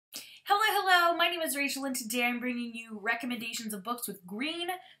my name is Rachel, and today I'm bringing you recommendations of books with green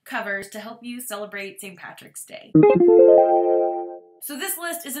covers to help you celebrate St. Patrick's Day. So this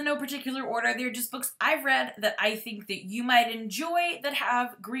list is in no particular order. They're just books I've read that I think that you might enjoy that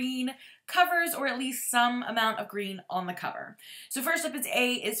have green covers, or at least some amount of green on the cover. So first up is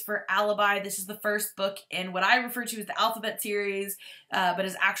A is for Alibi. This is the first book in what I refer to as the Alphabet series, but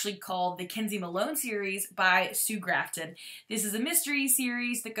is actually called the Kinsey Malone series by Sue Grafton. This is a mystery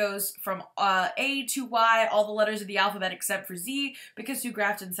series that goes from A to Y, all the letters of the alphabet except for Z, because Sue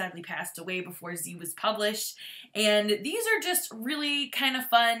Grafton sadly passed away before Z was published. And these are just really kind of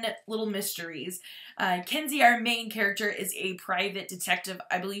fun little mysteries. Kinsey, our main character, is a private detective.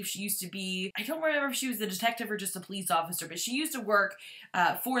 I believe she used to be, I don't remember if she was a detective or just a police officer, but she used to work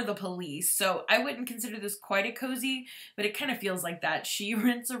for the police. So I wouldn't consider this quite a cozy, but it kind of feels like that. She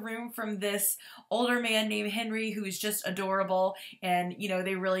rents a room from this older man named Henry, who is just adorable. And, you know,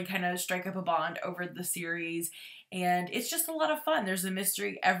 they really kind of strike up a bond over the series. And it's just a lot of fun. There's a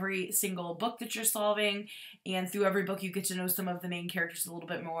mystery every single book that you're solving, and through every book you get to know some of the main characters a little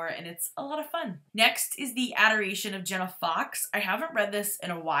bit more, and it's a lot of fun. Next is The Adoration of Jenna Fox. I haven't read this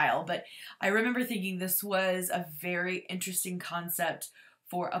in a while, but I remember thinking this was a very interesting concept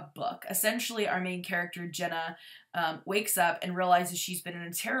for a book. Essentially, our main character, Jenna, wakes up and realizes she's been in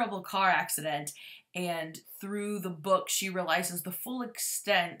a terrible car accident, and through the book, she realizes the full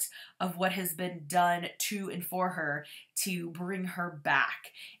extent of what has been done to and for her to bring her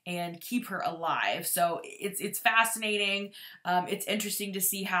back and keep her alive. So it's fascinating. It's interesting to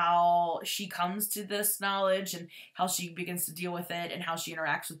see how she comes to this knowledge and how she begins to deal with it and how she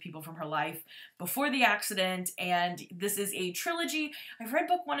interacts with people from her life before the accident. And this is a trilogy. I've read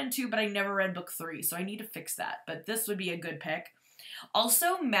book 1 and 2, but I never read book 3, so I need to fix that. But this would be a good pick.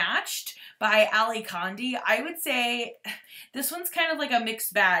 Also, Matched by Ali Condi. I would say this one's kind of like a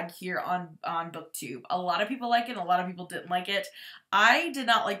mixed bag here on BookTube. A lot of people like it, a lot of people didn't like it. I did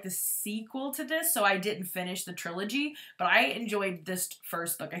not like the sequel to this, so I didn't finish the trilogy, but I enjoyed this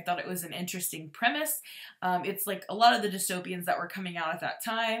first book. I thought it was an interesting premise. It's like a lot of the dystopians that were coming out at that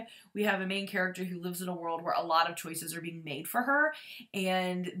time. We have a main character who lives in a world where a lot of choices are being made for her,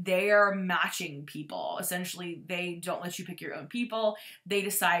 and they are matching people. Essentially, they don't let you pick your own people. They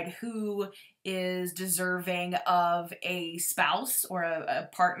decide who is deserving of a spouse or a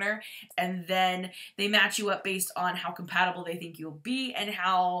partner, and then they match you up based on how compatible they think you'll be and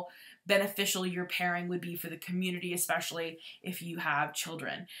how beneficial your pairing would be for the community, especially if you have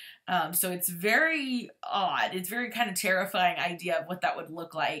children. So it's very odd. It's very kind of terrifying idea of what that would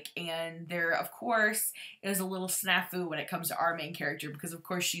look like. And there, of course, is a little snafu when it comes to our main character, because of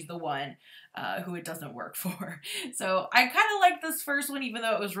course she's the one who it doesn't work for. So I kind of like this first one, even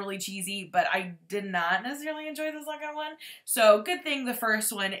though it was really cheesy, but I did not necessarily enjoy the second one. So good thing the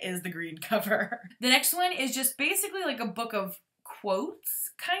first one is the green cover. The next one is just basically like a book of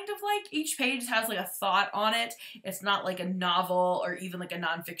quotes, kind of like each page has like a thought on it. It's not like a novel or even like a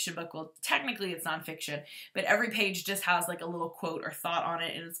nonfiction book. Well, technically it's nonfiction, but every page just has like a little quote or thought on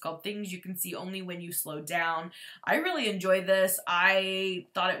it, and it's called Things You Can See Only When You Slow Down. I really enjoyed this. I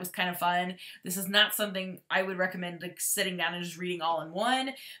thought it was kind of fun. This is not something I would recommend like sitting down and just reading all in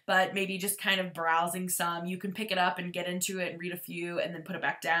one, but maybe just kind of browsing some. You can pick it up and get into it and read a few and then put it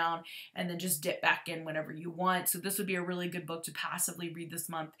back down and then just dip back in whenever you want. So this would be a really good book to passively read this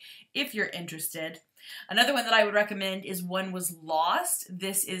month if you're interested. Another one that I would recommend is One Was Lost.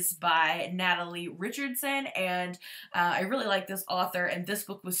 This is by Natalie Richardson, and I really like this author, and this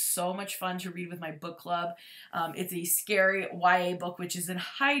book was so much fun to read with my book club. It's a scary YA book, which is in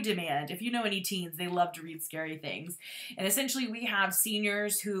high demand. If you know any teens, they love to read scary things. And essentially we have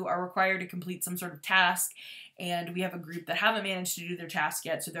seniors who are required to complete some sort of task, and we have a group that haven't managed to do their task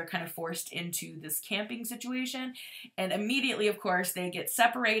yet, so they're kind of forced into this camping situation. And immediately, of course, they get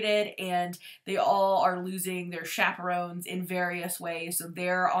separated, and they all are losing their chaperones in various ways. So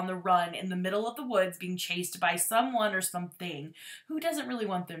they're on the run in the middle of the woods being chased by someone or something who doesn't really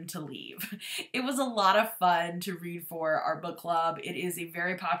want them to leave. It was a lot of fun to read for our book club. It is a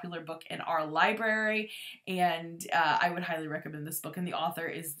very popular book in our library, and I would highly recommend this book, and the author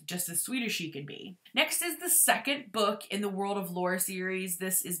is just as sweet as she can be. Next is the second book in the World of Lore series.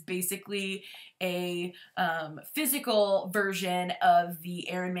 This is basically a physical version of the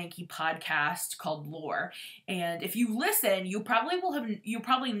Aaron Mahnke podcast called Lore. And if you listen, you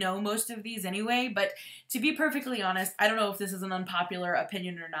probably know most of these anyway, but to be perfectly honest, I don't know if this is an unpopular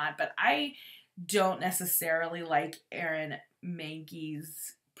opinion or not, but I don't necessarily like Aaron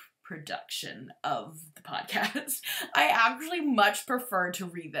Mahnke's production of the podcast. I actually much prefer to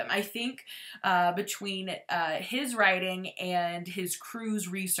read them. I think between his writing and his crew's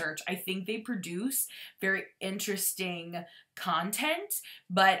research, I think they produce very interesting content,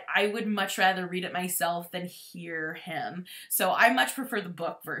 but I would much rather read it myself than hear him. So I much prefer the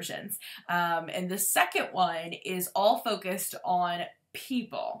book versions. And the second one is all focused on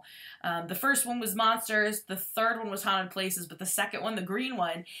people. The first one was monsters, the third one was haunted places, but the second one, the green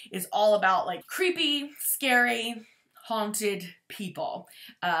one, is all about like creepy, scary, haunted people.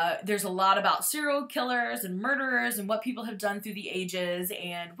 There's a lot about serial killers and murderers and what people have done through the ages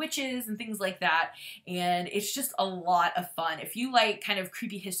and witches and things like that. And it's just a lot of fun. If you like kind of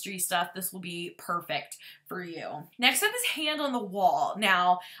creepy history stuff, this will be perfect for you. Next up is Hand on the Wall.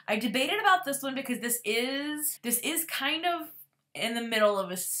 Now, I debated about this one because this is kind of in the middle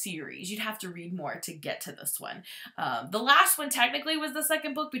of a series. You'd have to read more to get to this one. The last one technically was the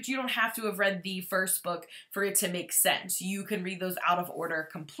second book, but you don't have to have read the first book for it to make sense. You can read those out of order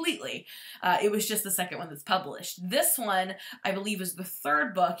completely. It was just the second one that's published. This one, I believe, is the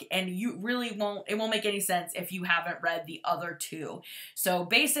third book, and it won't make any sense if you haven't read the other two. So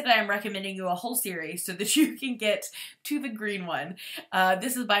basically, I'm recommending you a whole series so that you can get to the green one.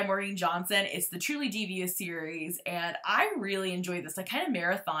 This is by Maureen Johnson. It's the Truly Devious series, and I really enjoyed this. I kind of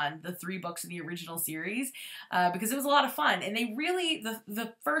marathoned the 3 books of the original series because it was a lot of fun, and they really,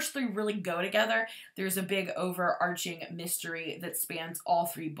 the first 3 really go together. There's a big overarching mystery that spans all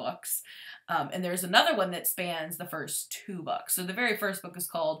 3 books, and there's another one that spans the first 2 books. So the very first book is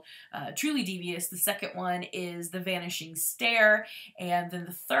called Truly Devious, the second one is The Vanishing Stair, and then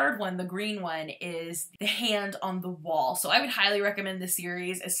the third one, the green one, is The Hand on the Wall. So I would highly recommend this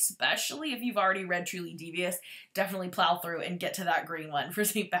series, especially if you've already read Truly Devious. Definitely plow through and get to that green one for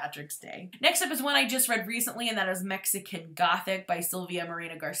St. Patrick's Day. Next up is one I just read recently, and that is Mexican Gothic by Sylvia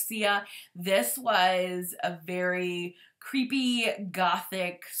Moreno Garcia. This was a very creepy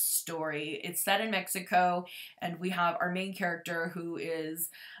gothic story. It's set in Mexico, and we have our main character who is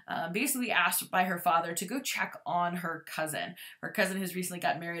basically asked by her father to go check on her cousin. Her cousin has recently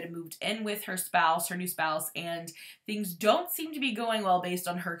got married and moved in with her spouse, her new spouse, and things don't seem to be going well based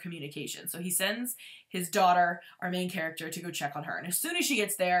on her communication. So he sends his daughter, our main character, to go check on her. And as soon as she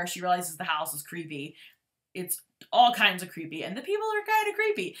gets there, she realizes the house is creepy. It's all kinds of creepy, and the people are kind of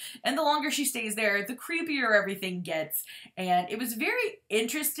creepy. And the longer she stays there, the creepier everything gets. And it was very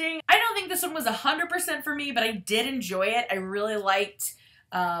interesting. I don't think this one was 100% for me, but I did enjoy it. I really liked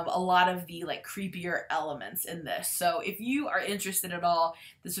a lot of the like creepier elements in this. So if you are interested at all,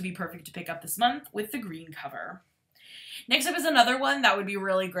 this would be perfect to pick up this month with the green cover. Next up is another one that would be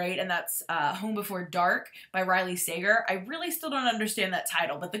really great, and that's Home Before Dark by Riley Sager. I really still don't understand that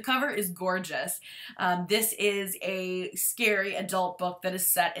title, but the cover is gorgeous. This is a scary adult book that is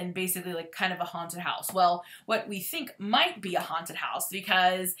set in basically like kind of a haunted house. Well, what we think might be a haunted house,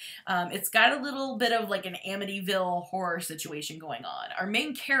 because it's got a little bit of like an Amityville horror situation going on. Our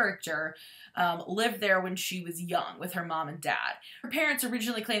main character lived there when she was young with her mom and dad. Her parents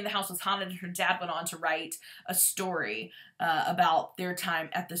originally claimed the house was haunted, and her dad went on to write a story about their time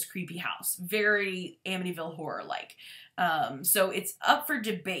at this creepy house. Very Amityville horror-like. So it's up for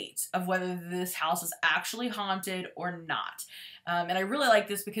debate of whether this house is actually haunted or not. And I really like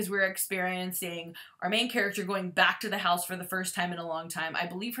this because we're experiencing our main character going back to the house for the first time in a long time. I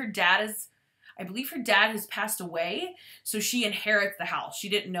believe her dad has passed away, so she inherits the house. She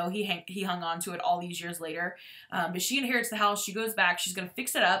didn't know he hung on to it all these years later, but she inherits the house. She goes back, she's going to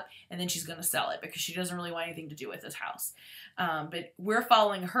fix it up, and then she's going to sell it because she doesn't really want anything to do with this house. But we're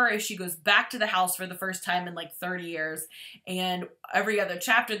following her as she goes back to the house for the first time in like 30 years, and every other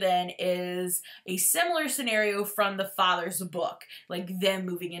chapter then is a similar scenario from the father's book, like them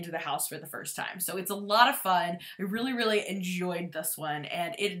moving into the house for the first time. So it's a lot of fun. I really, really enjoyed this one,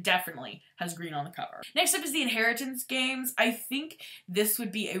 and it definitely has green on the cover. Next up is The Inheritance Games. I think this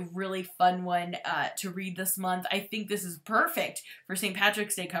would be a really fun one to read this month. I think this is perfect for St.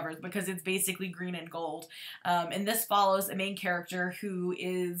 Patrick's Day covers because it's basically green and gold. And this follows a main character who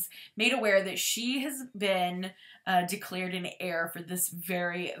is made aware that she has been declared an heir for this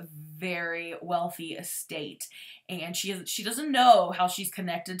very, very wealthy estate. And she doesn't know how she's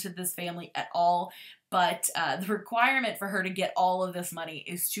connected to this family at all. But the requirement for her to get all of this money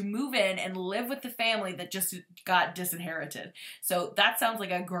is to move in and live with the family that just got disinherited. So that sounds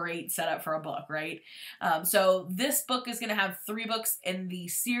like a great setup for a book, right? So this book is going to have 3 books in the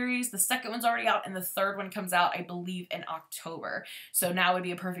series. The second one's already out, and the third one comes out, I believe, in October. So now would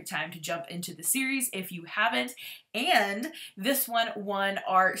be a perfect time to jump into the series if you haven't. And this one won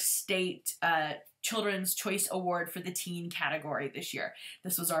our state Children's Choice Award for the teen category this year.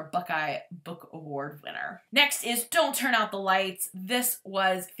 This was our Buckeye Book Award winner. Next is Don't Turn Out the Lights. This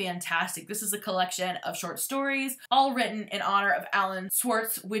was fantastic. This is a collection of short stories, all written in honor of Alan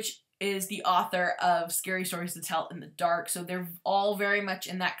Swartz, which is the author of Scary Stories to Tell in the Dark. So they're all very much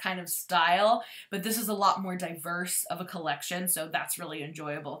in that kind of style, but this is a lot more diverse of a collection, so that's really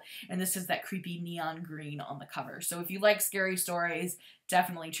enjoyable. And this is that creepy neon green on the cover. So if you like scary stories,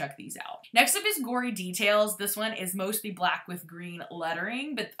 definitely check these out. Next up is Gory Details. This one is mostly black with green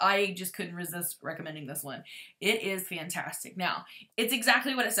lettering, but I just couldn't resist recommending this one. It is fantastic. Now, it's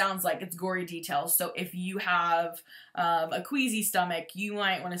exactly what it sounds like. It's gory details. So if you have a queasy stomach, you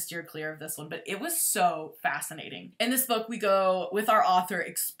might want to steer clear of this one, but it was so fascinating. In this book, we go with our author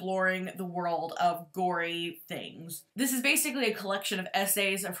exploring the world of gory things. This is basically a collection of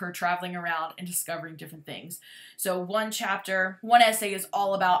essays of her traveling around and discovering different things. So one essay is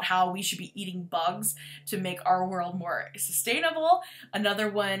all about how we should be eating bugs to make our world more sustainable. Another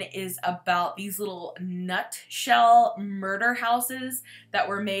one is about these little nutshell murder houses that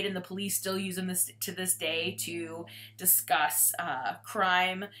were made, and the police still use them to this day to discuss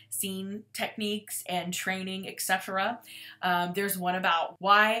crime scene techniques and training, etc. There's one about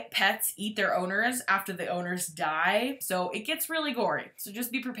why pets eat their owners after the owners die. So it gets really gory. So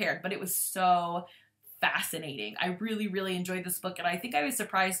just be prepared. But it was so fascinating. I really, really enjoyed this book, and I think I was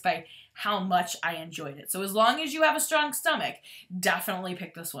surprised by how much I enjoyed it. So as long as you have a strong stomach, definitely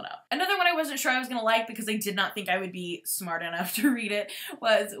pick this one up. Another one I wasn't sure I was gonna like because I did not think I would be smart enough to read it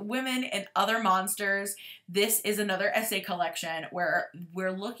was Women and Other Monsters. This is another essay collection where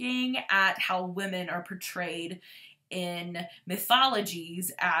we're looking at how women are portrayed in mythologies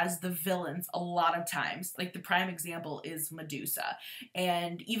as the villains a lot of times. Like the prime example is Medusa.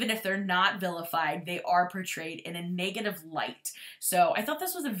 And even if they're not vilified, they are portrayed in a negative light. So I thought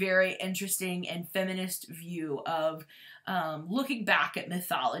this was a very interesting and feminist view of looking back at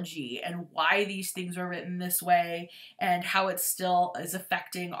mythology and why these things were written this way and how it still is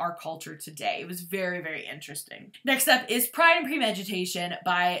affecting our culture today. It was very, very interesting. Next up is Pride and Premeditation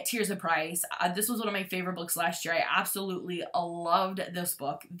by Tirza Price. This was one of my favorite books last year. I absolutely loved this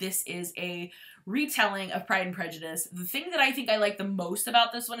book. This is a retelling of Pride and Prejudice. The thing that I think I like the most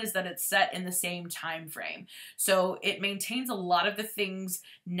about this one is that it's set in the same time frame. So it maintains a lot of the things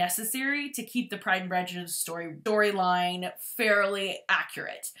necessary to keep the Pride and Prejudice storyline fairly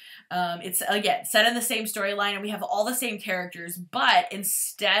accurate. It's, again, set in the same storyline, and we have all the same characters, but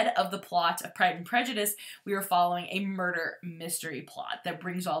instead of the plot of Pride and Prejudice, we are following a murder mystery plot that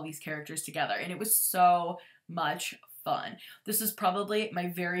brings all these characters together, and it was so much fun. This is probably my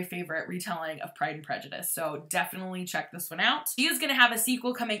very favorite retelling of Pride and Prejudice, so definitely check this one out. She is going to have a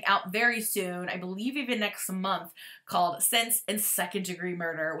sequel coming out very soon, I believe even next month, called Sense and Second Degree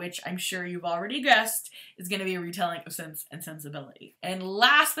Murder, which I'm sure you've already guessed is going to be a retelling of Sense and Sensibility. And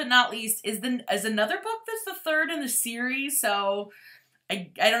last but not least is another book that's the third in the series, so I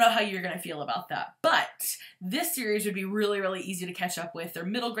don't know how you're going to feel about that, but this series would be really, really easy to catch up with. They're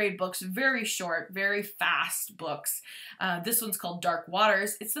middle grade books, very short, very fast books. This one's called Dark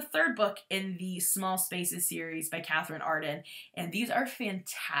Waters. It's the third book in the Small Spaces series by Catherine Arden, and these are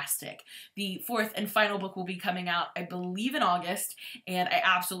fantastic. The fourth and final book will be coming out, I believe, in August, and I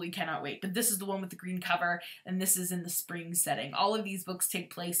absolutely cannot wait. But this is the one with the green cover, and this is in the spring setting. All of these books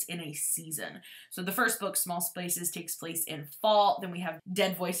take place in a season. So the first book, Small Spaces, takes place in fall. Then we have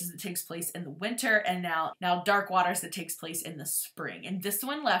Dead Voices that takes place in the winter, and now Dark Waters that takes place in the spring. And this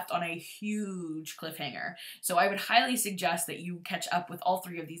one left on a huge cliffhanger. So I would highly suggest that you catch up with all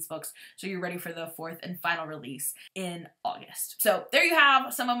three of these books so you're ready for the fourth and final release in August. So there you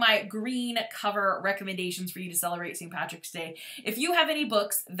have some of my green cover recommendations for you to celebrate St. Patrick's Day. If you have any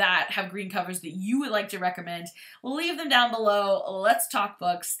books that have green covers that you would like to recommend, leave them down below. Let's talk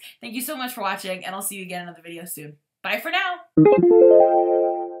books. Thank you so much for watching, and I'll see you again in another video soon. Bye for now!